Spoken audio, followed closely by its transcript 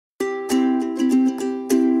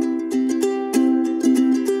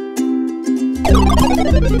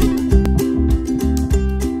Ki,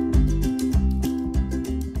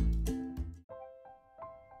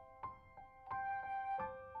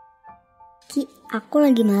 aku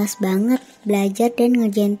lagi malas banget belajar dan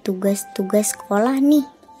ngerjain tugas-tugas sekolah nih.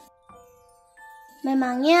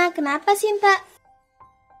 Memangnya kenapa, Sinta?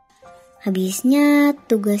 Habisnya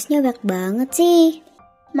tugasnya banyak banget sih.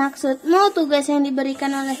 Maksudmu tugas yang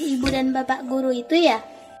diberikan oleh ibu dan bapak guru itu ya?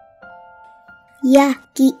 Ya,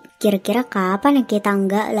 Ki, kira-kira kapan ya kita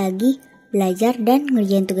nggak lagi belajar dan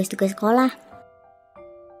ngerjain tugas-tugas sekolah?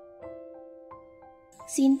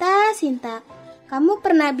 Sinta, kamu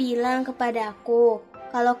pernah bilang kepada aku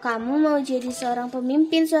kalau kamu mau jadi seorang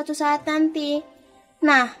pemimpin suatu saat nanti.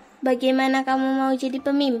 Nah, bagaimana kamu mau jadi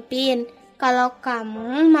pemimpin kalau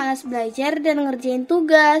kamu malas belajar dan ngerjain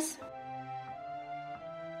tugas?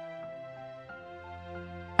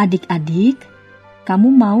 Adik-adik,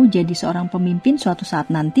 kamu mau jadi seorang pemimpin suatu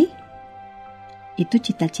saat nanti? Itu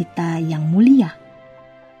cita-cita yang mulia.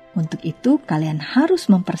 Untuk itu kalian harus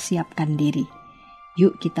mempersiapkan diri.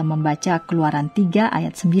 Yuk kita membaca Keluaran 3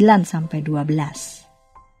 ayat 9-12.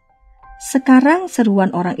 Sekarang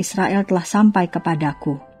seruan orang Israel telah sampai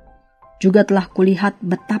kepadaku. Juga telah kulihat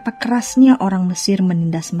betapa kerasnya orang Mesir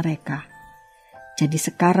menindas mereka. Jadi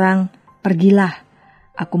sekarang pergilah,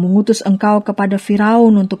 aku mengutus engkau kepada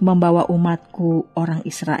Firaun untuk membawa umatku orang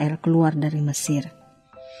Israel keluar dari Mesir.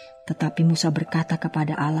 Tetapi Musa berkata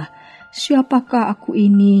kepada Allah, "Siapakah aku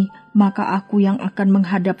ini? Maka aku yang akan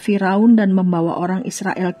menghadap Firaun dan membawa orang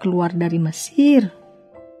Israel keluar dari Mesir."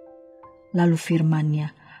 Lalu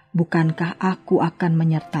firman-Nya, "Bukankah aku akan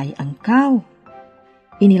menyertai engkau?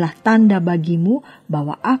 Inilah tanda bagimu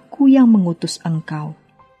bahwa aku yang mengutus engkau.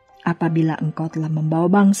 Apabila engkau telah membawa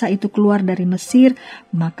bangsa itu keluar dari Mesir,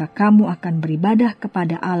 maka kamu akan beribadah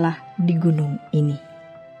kepada Allah di gunung ini."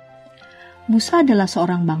 Musa adalah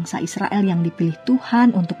seorang bangsa Israel yang dipilih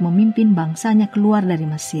Tuhan untuk memimpin bangsanya keluar dari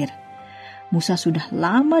Mesir. Musa sudah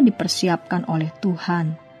lama dipersiapkan oleh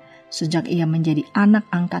Tuhan sejak ia menjadi anak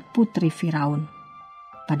angkat putri Firaun.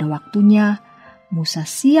 Pada waktunya, Musa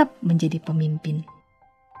siap menjadi pemimpin.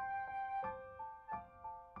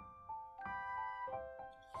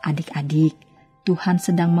 Adik-adik, Tuhan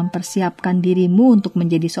sedang mempersiapkan dirimu untuk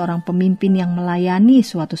menjadi seorang pemimpin yang melayani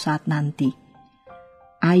suatu saat nanti.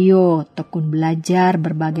 Ayo, tekun belajar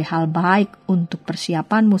berbagai hal baik untuk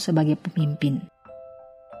persiapanmu sebagai pemimpin.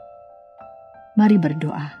 Mari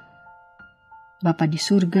berdoa. Bapa di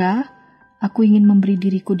surga, aku ingin memberi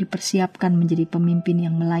diriku dipersiapkan menjadi pemimpin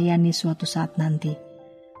yang melayani suatu saat nanti.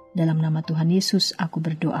 Dalam nama Tuhan Yesus aku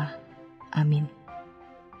berdoa. Amin.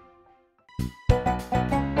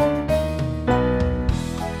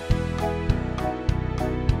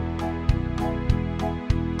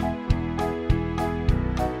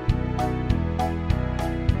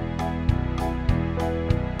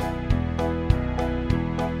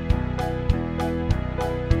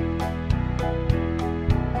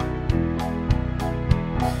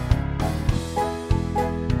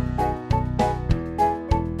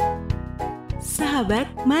 Sahabat,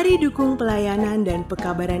 mari dukung pelayanan dan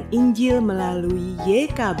pekabaran Injil melalui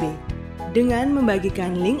YKB dengan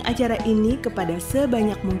membagikan link acara ini kepada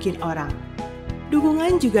sebanyak mungkin orang.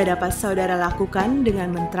 Dukungan juga dapat saudara lakukan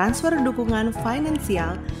dengan mentransfer dukungan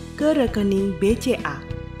finansial ke rekening BCA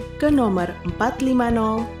ke nomor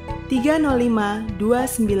 450 305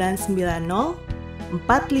 2990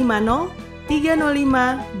 450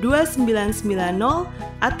 305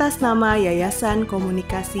 2990 atas nama Yayasan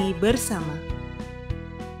Komunikasi Bersama.